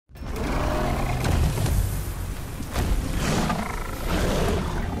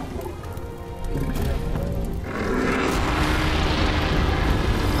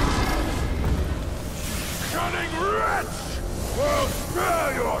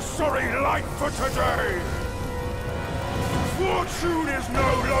sorry light for today! Fortune is no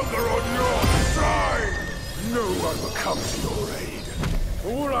longer on your side! No one will come to your aid.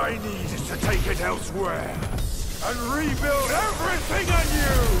 All I need is to take it elsewhere and rebuild everything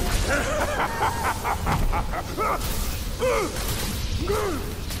anew!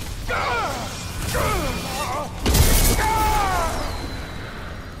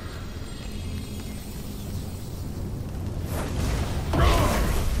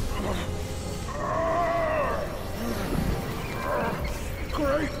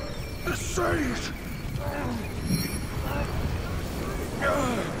 Great sage!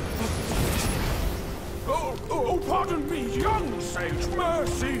 Oh, pardon me, young sage.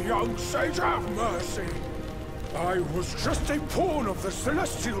 Mercy, young sage, have mercy. I was just a pawn of the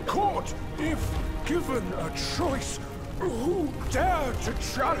Celestial Court. If given a choice, who dared to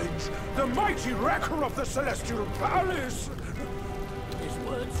challenge the mighty wrecker of the Celestial Palace? His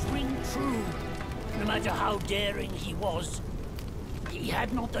words ring true. No matter how daring he was, he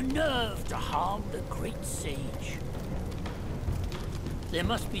had not the nerve to harm the great sage. There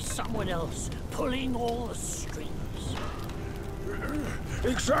must be someone else pulling all the strings.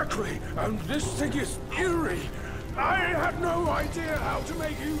 Exactly, and this thing is eerie. I had no idea how to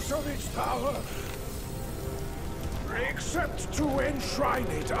make use of its power. Except to enshrine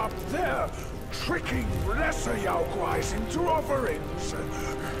it up there, tricking lesser Yaoguais into offerings.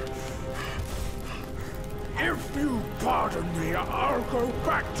 If you pardon me, I'll go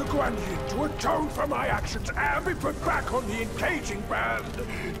back to Guanyin to atone for my actions and be put back on the engaging band.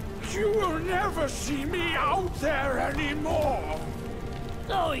 You will never see me out there anymore.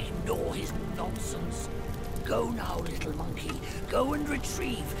 Oh, ignore his nonsense. Go now, little monkey. Go and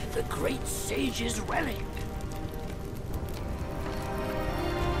retrieve the great sage's relic.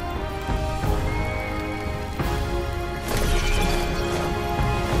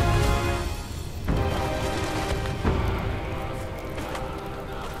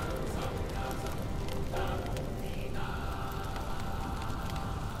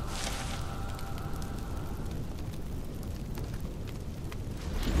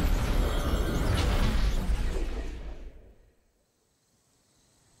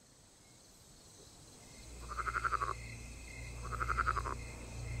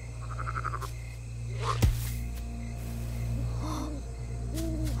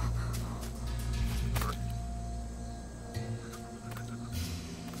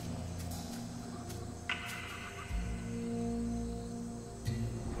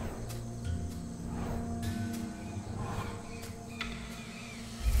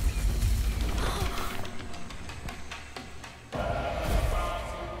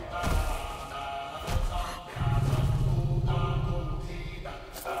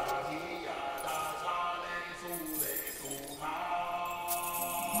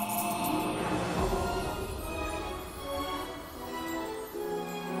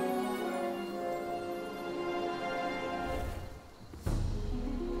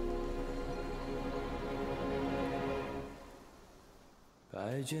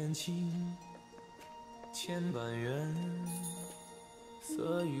百卷情，千般缘，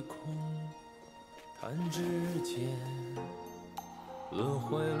色与空，弹指间。轮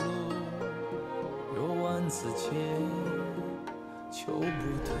回路，有万次劫，求不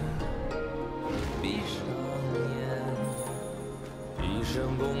得，闭上眼，一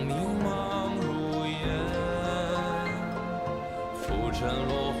生功名忙如烟，浮沉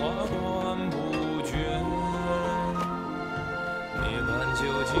落花断不绝。 涅槃究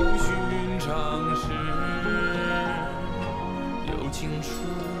竟寻常事，有情处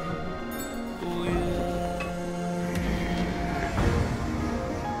不远。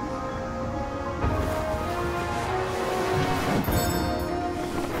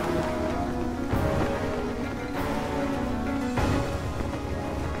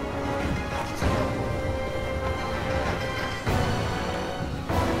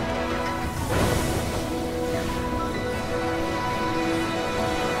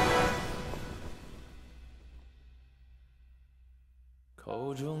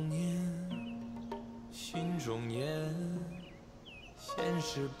口中念，心中言，现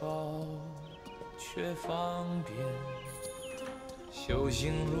世报，却方便。修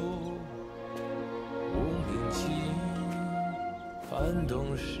行路，无名情，幡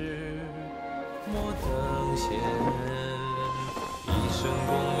动时，莫等闲。一生功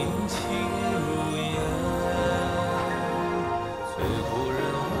名情如烟，最后人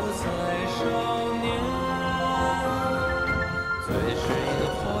物在少年。 最是萤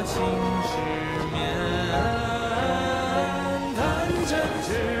火情失眠，谈真知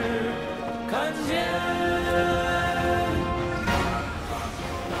看见。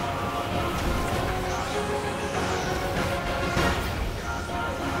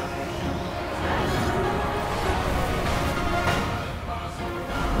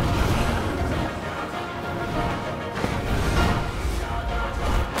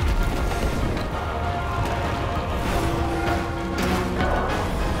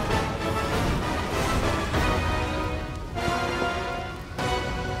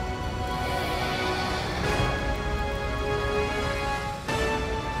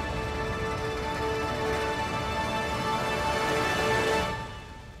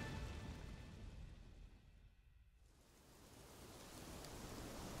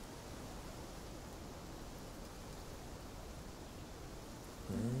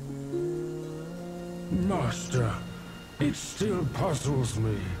Master, it still puzzles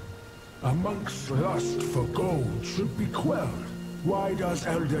me. A monk's lust for gold should be quelled. Why does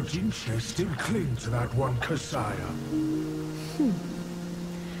Elder Jinche still cling to that one Kasaya?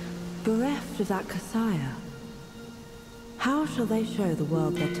 Bereft of that Kasaya, how shall they show the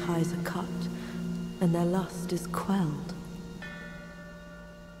world their ties are cut and their lust is quelled?